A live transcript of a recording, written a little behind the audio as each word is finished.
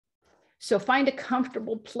So find a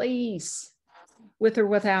comfortable place with or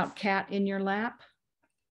without cat in your lap,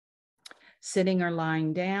 sitting or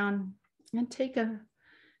lying down, and take a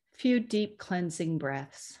few deep cleansing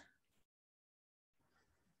breaths.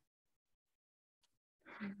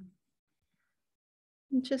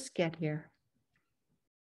 And just get here.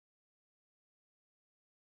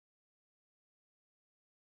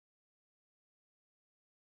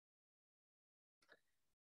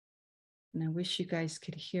 And I wish you guys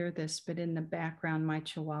could hear this, but in the background, my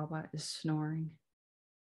chihuahua is snoring.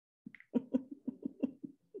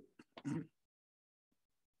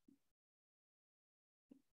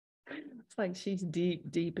 It's like she's deep,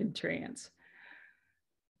 deep in trance.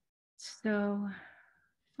 So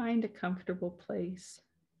find a comfortable place.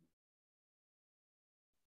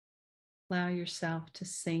 Allow yourself to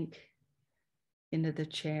sink into the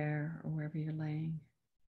chair or wherever you're laying.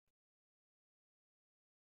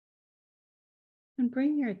 And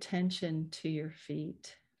bring your attention to your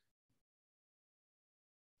feet.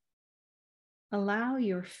 Allow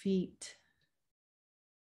your feet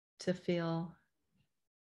to feel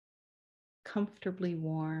comfortably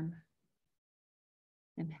warm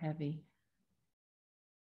and heavy.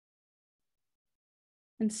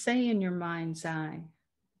 And say in your mind's eye,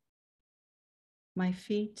 my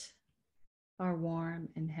feet are warm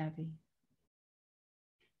and heavy.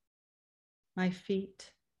 My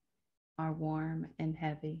feet are warm and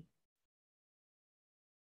heavy.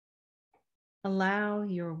 Allow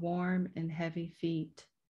your warm and heavy feet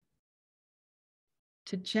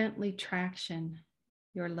to gently traction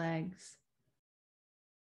your legs,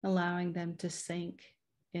 allowing them to sink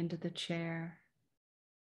into the chair,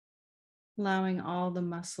 allowing all the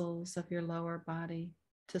muscles of your lower body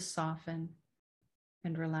to soften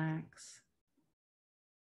and relax.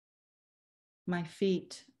 My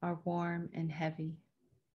feet are warm and heavy.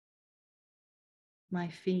 My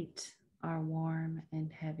feet are warm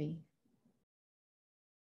and heavy.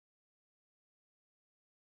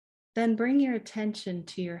 Then bring your attention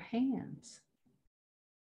to your hands.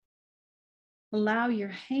 Allow your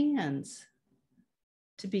hands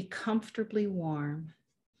to be comfortably warm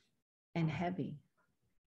and heavy.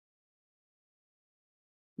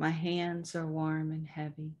 My hands are warm and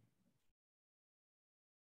heavy.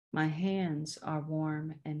 My hands are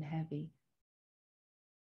warm and heavy.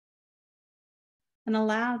 And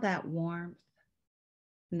allow that warmth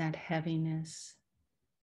and that heaviness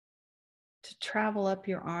to travel up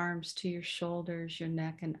your arms to your shoulders, your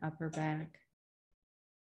neck, and upper back.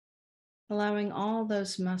 Allowing all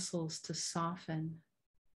those muscles to soften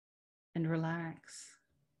and relax.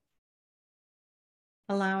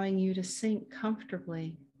 Allowing you to sink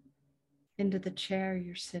comfortably into the chair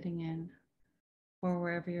you're sitting in or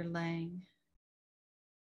wherever you're laying.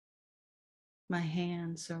 My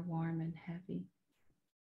hands are warm and heavy.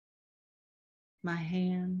 My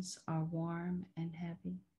hands are warm and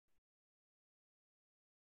heavy.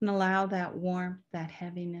 And allow that warmth, that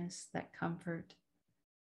heaviness, that comfort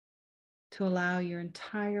to allow your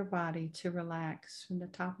entire body to relax from the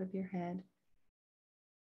top of your head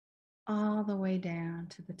all the way down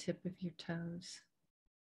to the tip of your toes.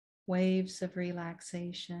 Waves of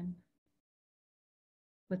relaxation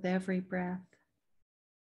with every breath,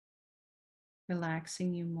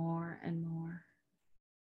 relaxing you more and more.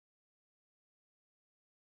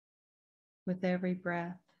 With every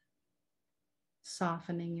breath,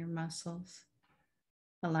 softening your muscles,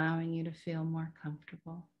 allowing you to feel more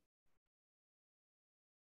comfortable,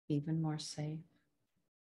 even more safe.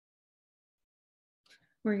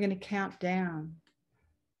 We're going to count down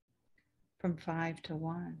from 5 to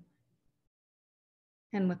 1.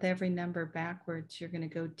 And with every number backwards, you're going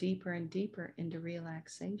to go deeper and deeper into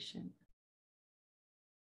relaxation,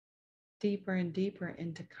 deeper and deeper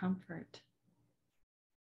into comfort.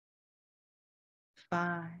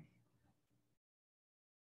 5,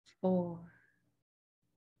 4,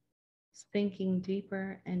 sinking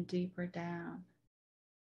deeper and deeper down,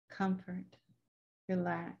 comfort,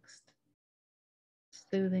 relaxed,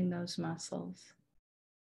 soothing those muscles.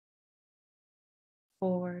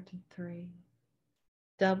 4 to 3,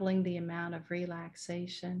 doubling the amount of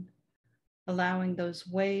relaxation, allowing those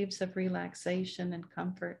waves of relaxation and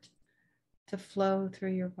comfort to flow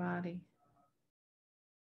through your body,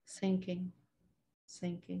 sinking,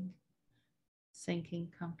 sinking, sinking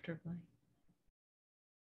comfortably.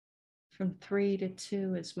 From 3 to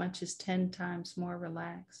 2, as much as 10 times more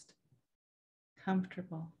relaxed,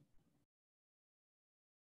 comfortable,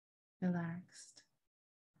 relaxed.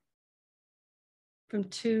 From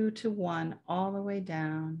 2 to 1, all the way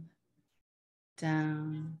down,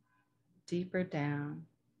 down, deeper down,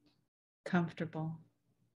 comfortable,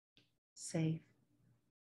 safe,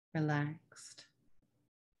 relaxed.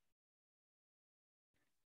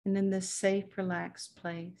 And in this safe, relaxed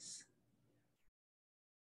place,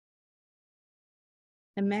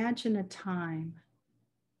 imagine a time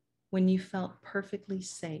when you felt perfectly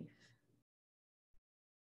safe,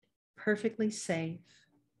 perfectly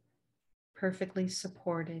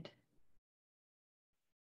supported.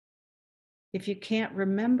 If you can't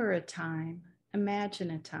remember a time, imagine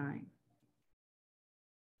a time.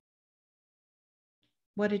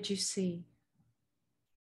 What did you see?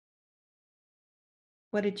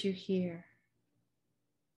 What did you hear?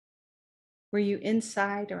 Were you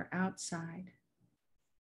inside or outside?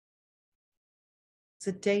 Is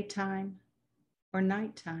it daytime or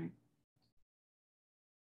nighttime?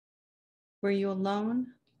 Were you alone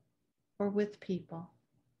or with people?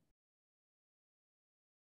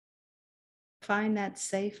 Find that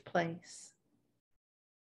safe place.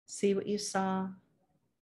 See what you saw,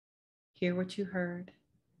 hear what you heard,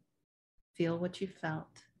 feel what you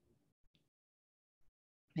felt.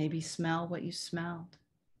 Maybe smell what you smelled.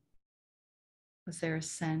 Was there a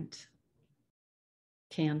scent?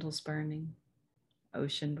 Candles burning,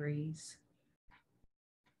 ocean breeze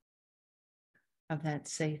of that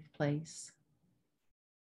safe place?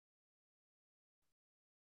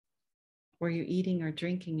 Were you eating or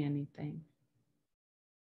drinking anything?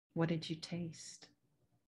 What did you taste?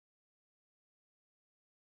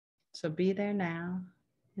 So be there now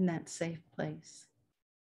in that safe place.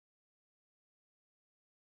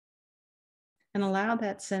 And allow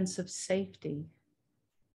that sense of safety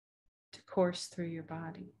to course through your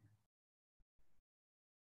body.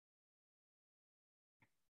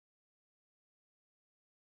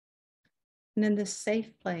 And in this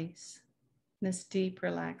safe place, in this deep,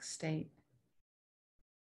 relaxed state,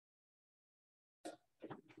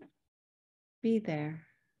 be there.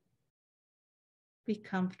 Be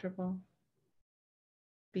comfortable.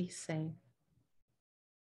 Be safe.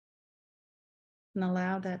 And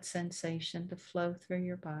allow that sensation to flow through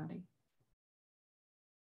your body.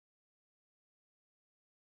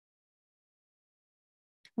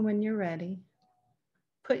 And when you're ready,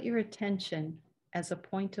 put your attention as a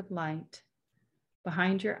point of light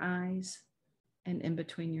behind your eyes and in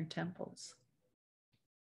between your temples.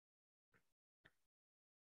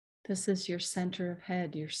 This is your center of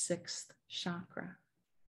head, your sixth chakra.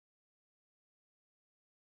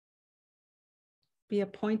 Be a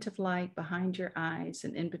point of light behind your eyes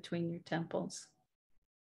and in between your temples.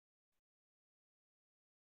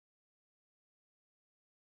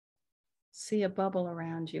 See a bubble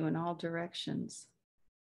around you in all directions,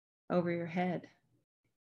 over your head,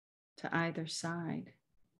 to either side,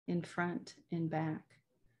 in front, in back,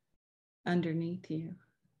 underneath you.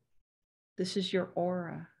 This is your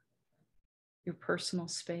aura, your personal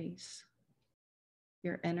space,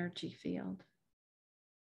 your energy field.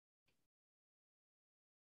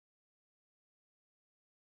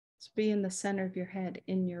 So be in the center of your head,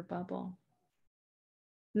 in your bubble.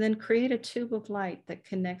 And then create a tube of light that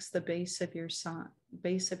connects the base of your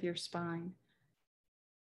spine,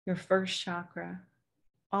 your first chakra,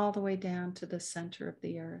 all the way down to the center of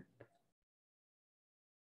the earth.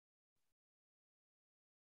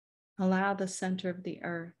 Allow the center of the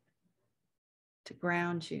earth to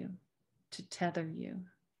ground you, to tether you,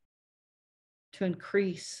 to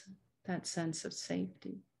increase that sense of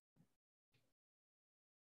safety.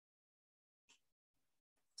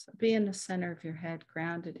 So be in the center of your head,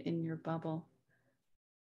 grounded in your bubble,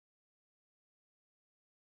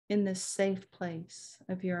 in this safe place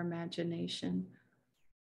of your imagination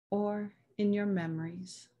or in your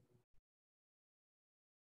memories.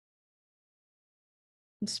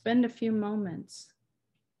 And spend a few moments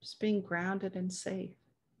just being grounded and safe.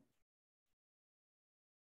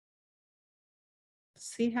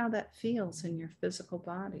 See how that feels in your physical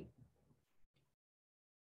body.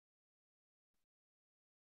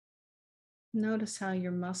 Notice how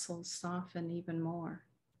your muscles soften even more.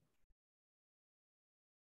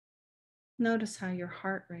 Notice how your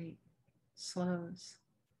heart rate slows.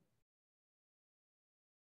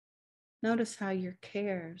 Notice how your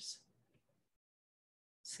cares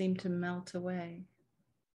seem to melt away.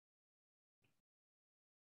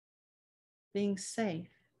 Being safe,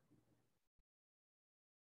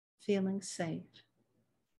 feeling safe,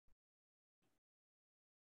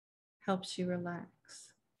 helps you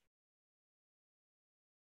relax,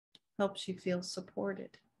 helps you feel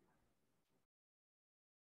supported.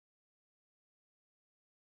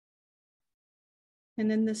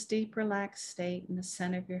 And in this deep, relaxed state, in the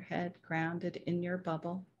center of your head, grounded in your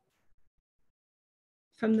bubble,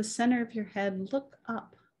 from the center of your head, look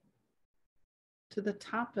up to the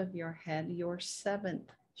top of your head, your seventh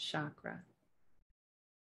chakra.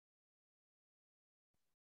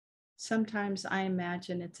 Sometimes I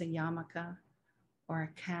imagine it's a yarmulke or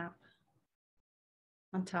a cap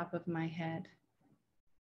on top of my head.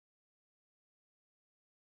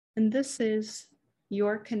 And this is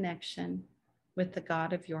your connection with the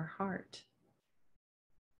God of your heart,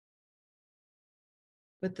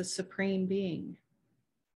 with the Supreme Being,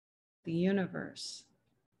 the universe,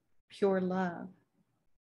 pure love,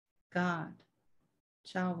 God,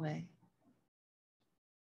 Yahweh.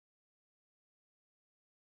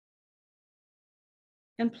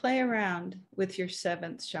 And play around with your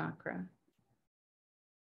seventh chakra.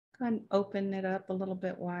 Go ahead and open it up a little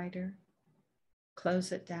bit wider.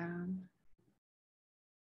 Close it down.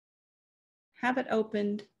 Have it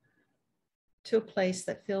opened to a place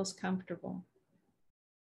that feels comfortable.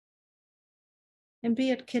 And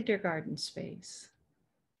be at kindergarten space.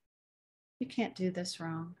 You can't do this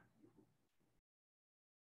wrong.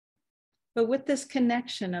 But with this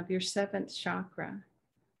connection of your seventh chakra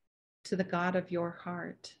to the God of your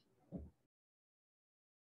heart,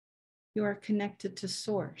 you are connected to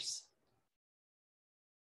Source.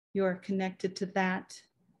 You are connected to that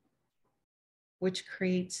which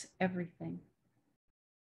creates everything.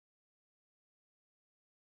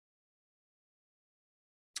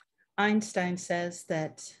 Einstein says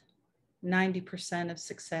that 90% of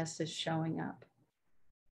success is showing up.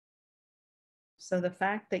 So the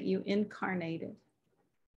fact that you incarnated,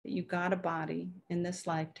 that you got a body in this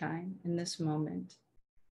lifetime, in this moment,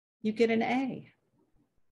 you get an A.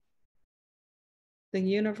 The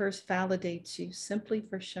universe validates you simply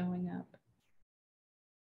for showing up.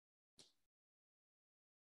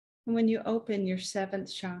 And when you open your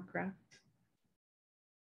seventh chakra,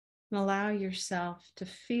 and allow yourself to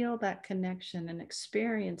feel that connection and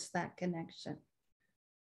experience that connection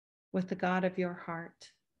with the God of your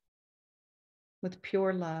heart, with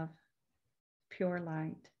pure love, pure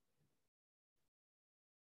light.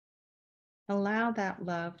 Allow that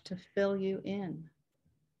love to fill you in.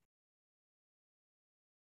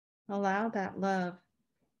 Allow that love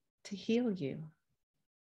to heal you,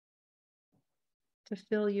 to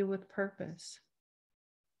fill you with purpose,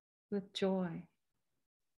 with joy,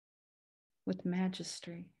 with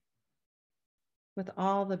majesty, with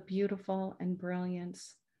all the beautiful and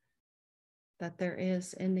brilliance that there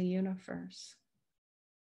is in the universe.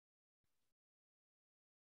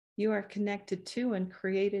 You are connected to and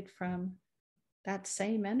created from that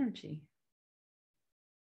same energy.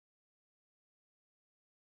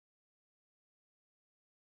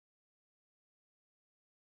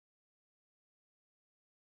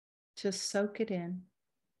 Just soak it in.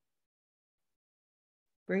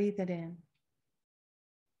 Breathe it in.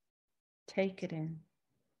 Take it in.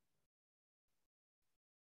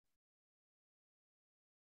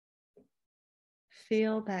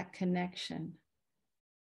 Feel that connection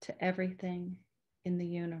to everything in the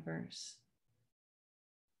universe.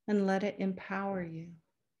 And let it empower you.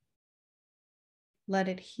 Let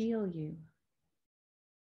it heal you.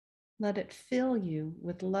 Let it fill you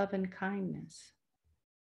with love and kindness.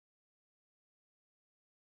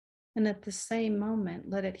 And at the same moment,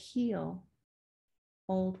 let it heal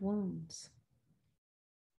old wounds.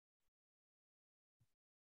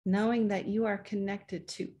 Knowing that you are connected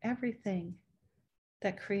to everything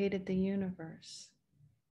that created the universe.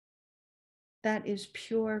 That is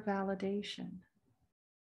pure validation.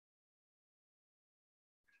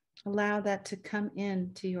 Allow that to come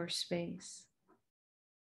into your space.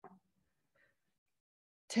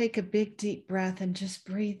 Take a big, deep breath and just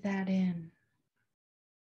breathe that in.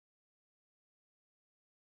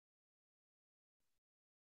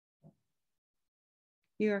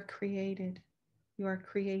 You are created. You are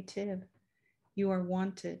creative. You are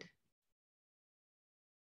wanted.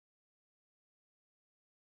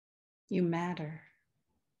 You matter.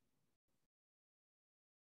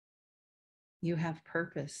 You have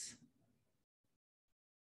purpose.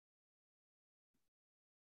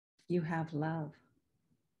 You have love.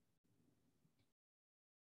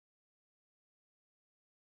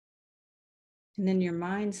 And in your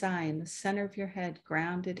mind's eye, in the center of your head,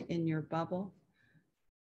 grounded in your bubble,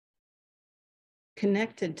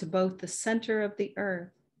 connected to both the center of the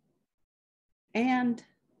earth and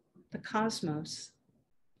the cosmos,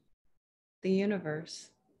 the universe.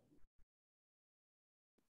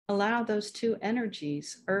 Allow those two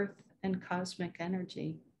energies, earth and cosmic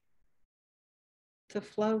energy, to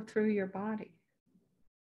flow through your body.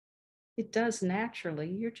 It does naturally,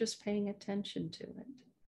 you're just paying attention to it.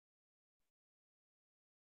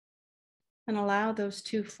 And allow those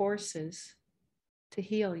two forces to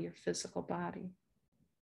heal your physical body,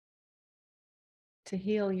 to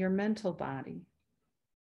heal your mental body,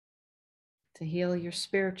 to heal your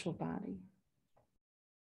spiritual body,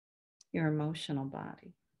 your emotional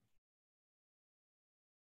body.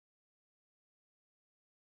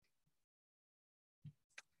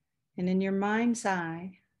 And in your mind's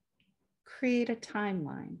eye, create a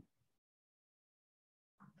timeline.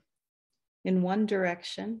 In one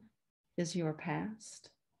direction is your past,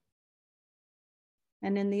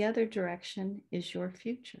 and in the other direction is your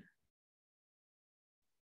future.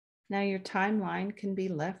 Now your timeline can be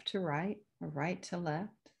left to right or right to left.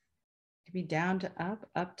 It can be down to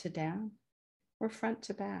up to down, or front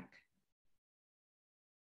to back.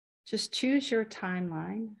 Just choose your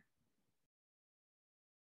timeline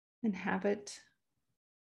and have it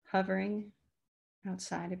hovering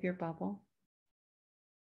outside of your bubble.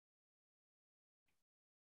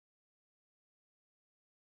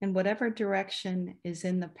 And whatever direction is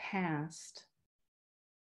in the past,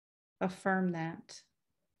 affirm that.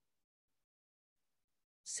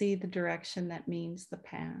 See the direction that means the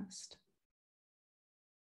past.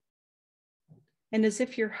 And as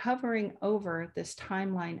if you're hovering over this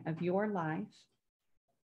timeline of your life,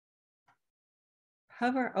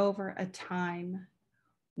 hover over a time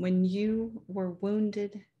when you were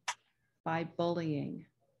wounded by bullying,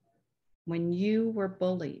 when you were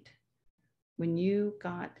bullied, when you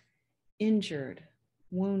got injured,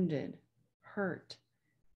 wounded, hurt,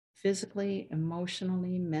 physically,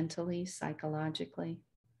 emotionally, mentally, psychologically.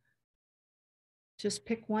 Just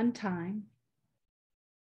pick one time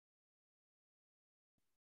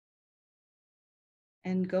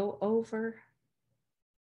and go over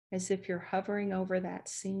as if you're hovering over that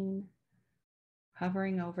scene,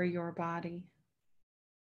 hovering over your body.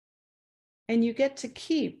 And you get to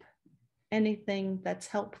keep anything that's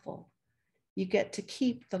helpful. You get to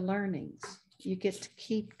keep the learnings. You get to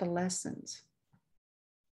keep the lessons.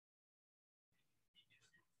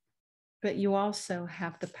 But you also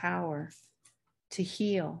have the power to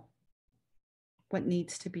heal what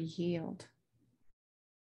needs to be healed.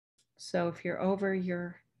 So if you're over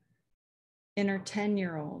your inner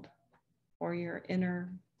 10-year-old, or your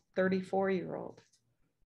inner 34-year-old,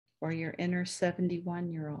 or your inner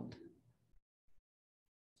 71-year-old,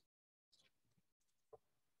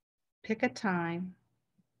 pick a time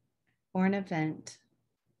or an event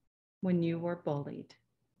when you were bullied.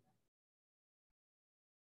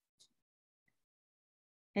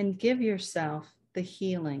 And give yourself the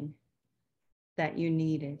healing that you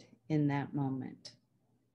needed in that moment.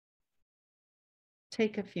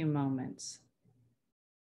 Take a few moments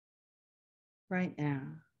right now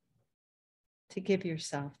to give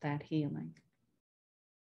yourself that healing.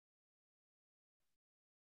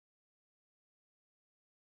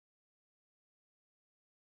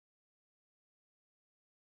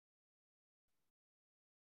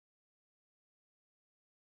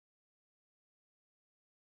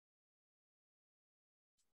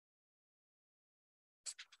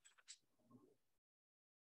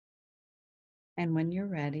 And when you're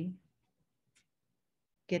ready,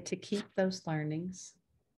 get to keep those learnings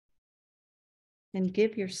and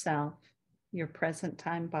give yourself, your present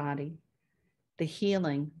time body, the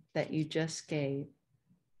healing that you just gave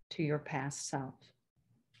to your past self.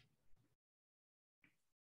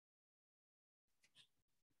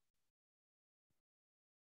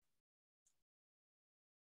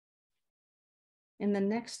 In the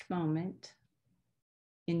next moment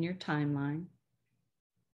in your timeline,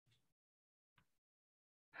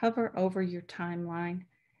 hover over your timeline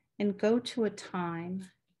and go to a time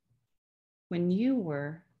when you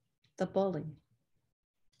were the bully,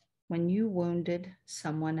 when you wounded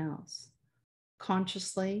someone else,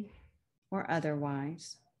 consciously or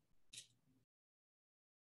otherwise.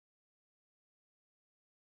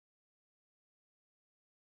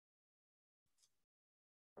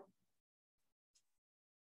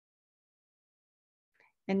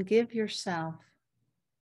 And give yourself,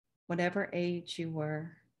 whatever age you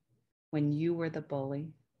were when you were the bully,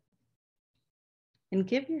 and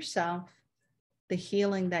give yourself the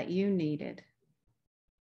healing that you needed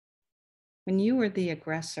when you were the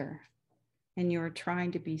aggressor and you were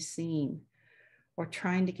trying to be seen or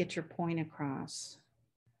trying to get your point across.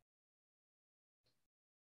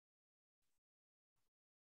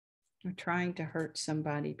 Or trying to hurt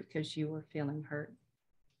somebody because you were feeling hurt.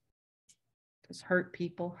 Because hurt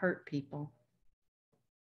people hurt people.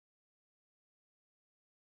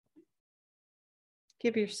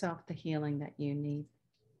 Give yourself the healing that you need.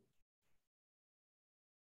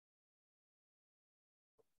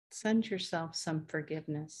 Send yourself some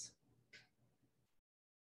forgiveness.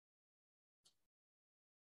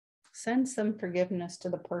 Send some forgiveness to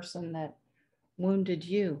the person that wounded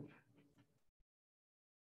you.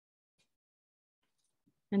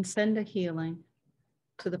 And send a healing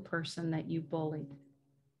to the person that you bullied.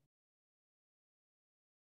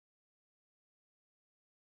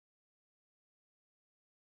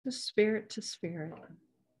 The spirit to spirit.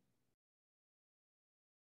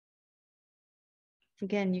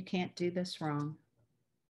 Again, you can't do this wrong.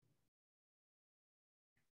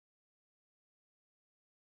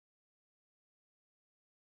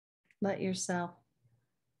 Let yourself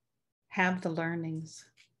have the learnings.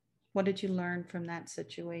 What did you learn from that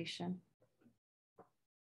situation?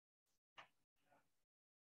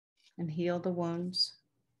 And heal the wounds.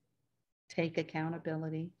 Take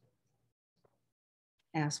accountability.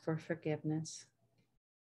 Ask for forgiveness.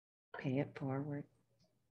 Pay it forward.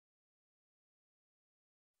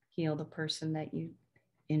 Heal the person that you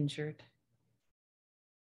injured.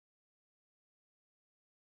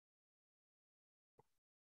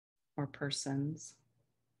 Or persons.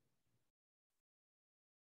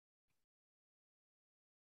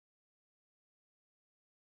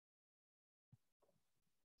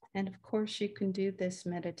 And of course, you can do this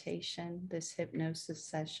meditation, this hypnosis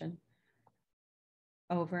session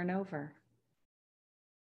over and over,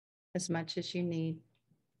 as much as you need.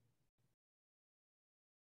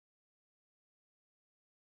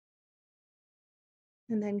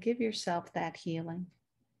 And then give yourself that healing.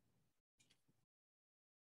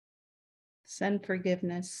 Send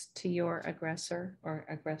forgiveness to your aggressor or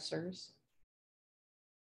aggressors,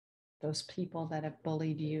 those people that have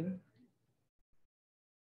bullied you.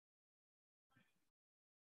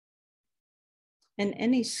 And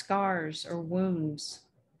any scars or wounds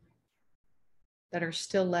that are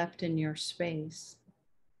still left in your space,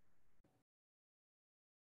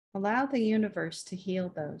 allow the universe to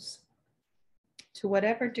heal those to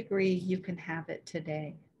whatever degree you can have it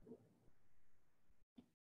today.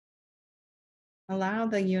 Allow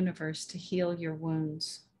the universe to heal your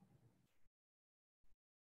wounds,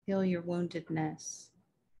 heal your woundedness.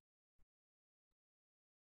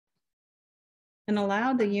 And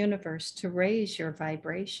allow the universe to raise your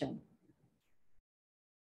vibration,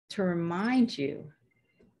 to remind you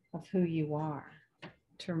of who you are,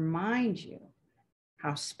 to remind you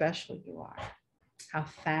how special you are, how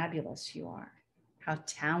fabulous you are, how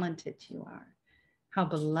talented you are, how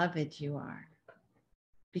beloved you are,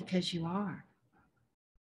 because you are.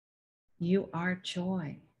 You are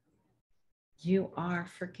joy. You are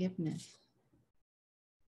forgiveness.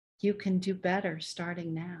 You can do better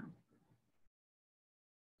starting now.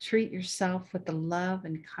 Treat yourself with the love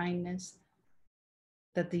and kindness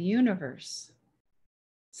that the universe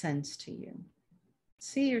sends to you.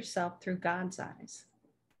 See yourself through God's eyes.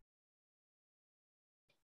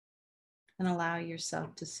 And allow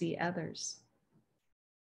yourself to see others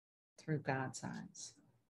through God's eyes.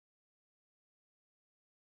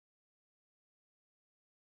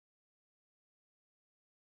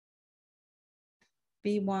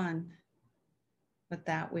 Be one with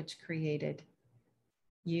that which created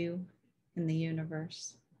you in the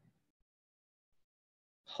universe.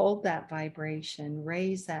 Hold that vibration,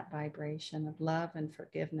 raise that vibration of love and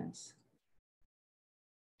forgiveness.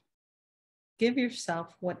 Give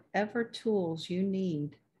yourself whatever tools you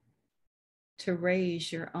need to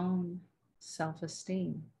raise your own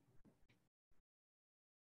self-esteem,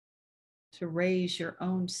 to raise your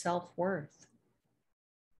own self-worth,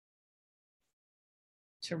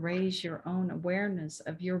 to raise your own awareness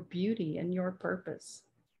of your beauty and your purpose.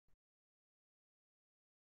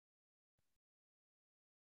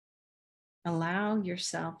 Allow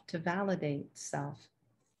yourself to validate self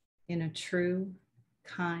in a true,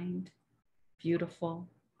 kind, beautiful,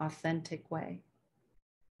 authentic way.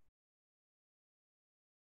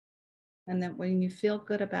 And that when you feel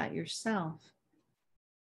good about yourself,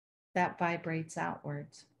 that vibrates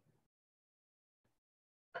outwards.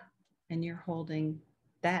 And you're holding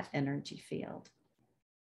that energy field.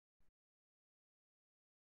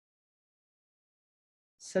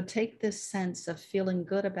 So take this sense of feeling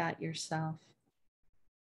good about yourself,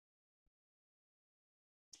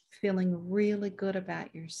 feeling really good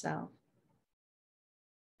about yourself,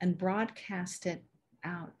 and broadcast it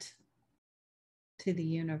out to the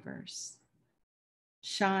universe.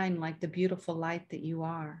 Shine like the beautiful light that you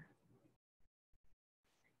are.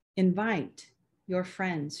 Invite your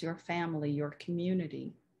friends, your family, your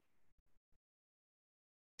community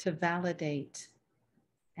to validate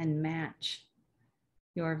and match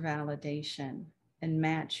your validation and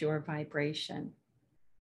match your vibration.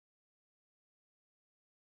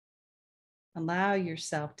 Allow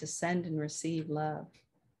yourself to send and receive love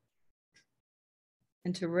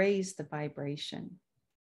and to raise the vibration.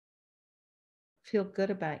 Feel good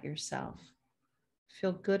about yourself.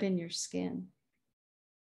 Feel good in your skin.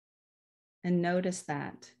 And notice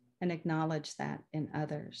that and acknowledge that in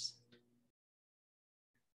others.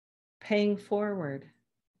 Paying forward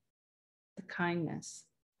the kindness,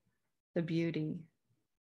 the beauty,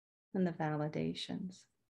 and the validations.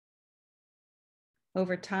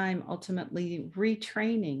 Over time, ultimately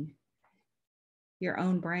retraining your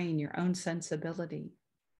own brain, your own sensibility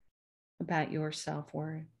about your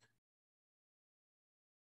self-worth.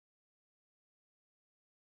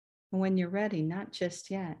 And when you're ready, not just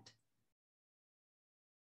yet,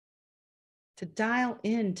 to dial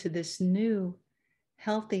into this new,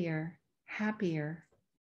 healthier, happier,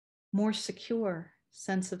 more secure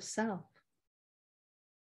sense of self.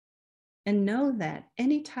 And know that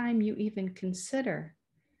anytime you even consider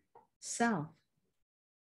self,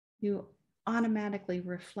 you automatically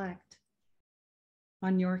reflect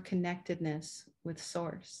on your connectedness with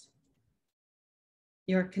Source,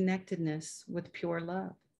 your connectedness with pure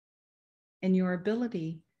love, and your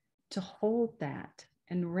ability to hold that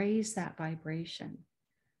and raise that vibration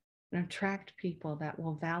and attract people that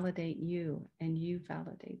will validate you and you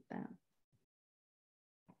validate them.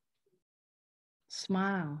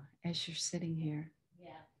 Smile as you're sitting here,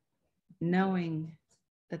 knowing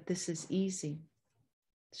that this is easy,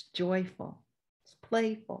 it's joyful, it's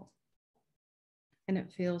playful, and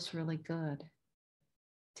it feels really good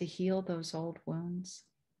to heal those old wounds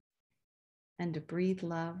and to breathe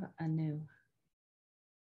love anew.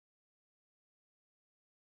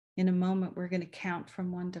 In a moment, we're going to count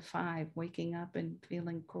from 1 to 5, waking up and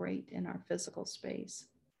feeling great in our physical space,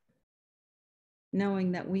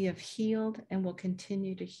 knowing that we have healed and will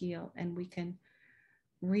continue to heal, and we can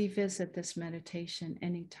revisit this meditation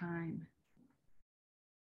anytime.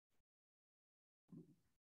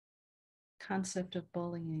 Concept of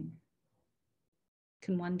bullying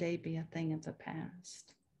can one day be a thing of the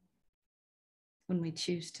past when we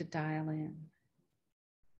choose to dial in.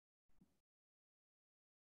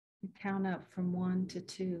 We count up from 1 to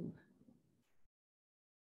 2.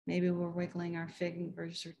 Maybe we're wiggling our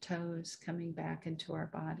fingers or toes, coming back into our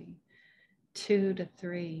body. 2 to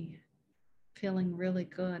 3, feeling really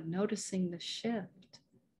good, noticing the shift.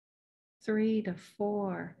 3 to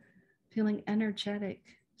 4, feeling energetic,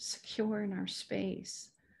 secure in our space,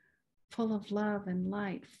 full of love and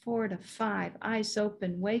light. 4 to 5, eyes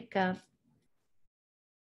open, wake up.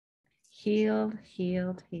 Healed,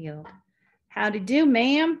 healed, healed. How'd you do,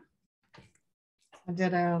 ma'am? I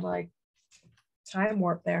did a time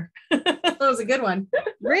warp there. That was a good one.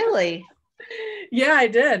 Really? Yeah, I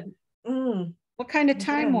did. What kind of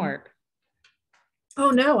time warp?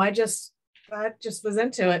 Oh no, I just was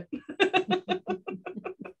into it.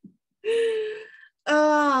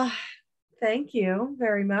 Thank you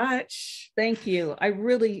very much. Thank you. I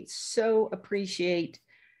really so appreciate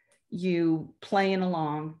you playing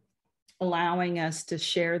along, allowing us to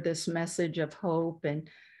share this message of hope and,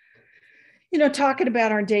 talking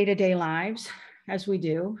about our day-to-day lives as we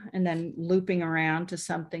do, and then looping around to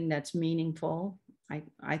something that's meaningful. I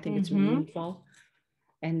think it's meaningful.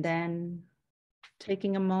 And then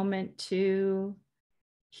taking a moment to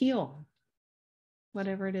heal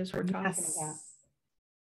whatever it is we're talking about.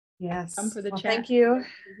 Yes. Come for the chat. Thank you.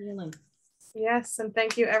 Healing. Yes. And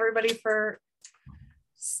thank you everybody for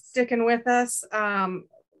sticking with us.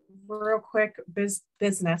 Real quick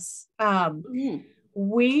business.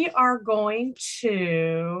 We are going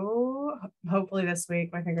to, hopefully this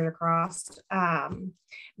week, my fingers are crossed,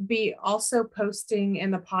 be also posting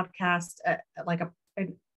in the podcast like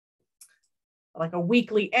a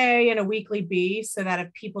weekly A and a weekly B, so that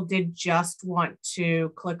if people did just want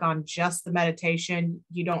to click on just the meditation,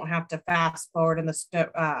 you don't have to fast forward in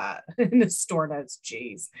the store notes.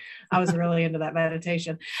 Geez, I was really into that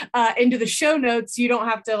meditation. Into the show notes, you don't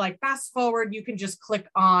have to fast forward. You can just click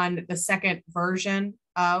on the second version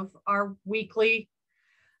of our weekly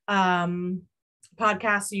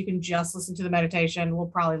podcast, so you can just listen to the meditation. We'll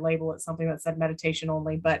probably label it something that said meditation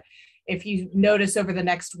only, but if you notice over the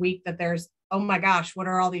next week that there's, oh my gosh, what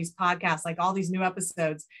are all these podcasts, all these new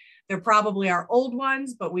episodes, they're probably our old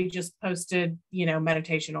ones, but we just posted,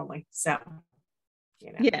 meditation only. So,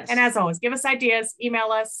 yes. And as always, give us ideas,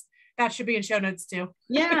 email us. That should be in show notes too.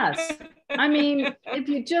 Yes. I mean, if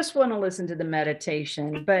you just want to listen to the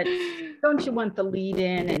meditation, but don't you want the lead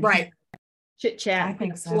in and chit chat, I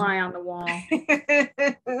think so. fly on the wall,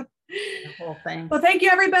 the whole thing. Well, thank you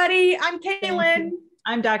everybody. I'm Kaylyn.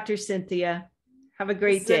 I'm Dr. Cynthia. Have a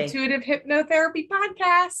great day. Intuitive Hypnotherapy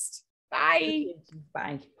Podcast. Bye.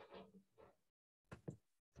 Bye.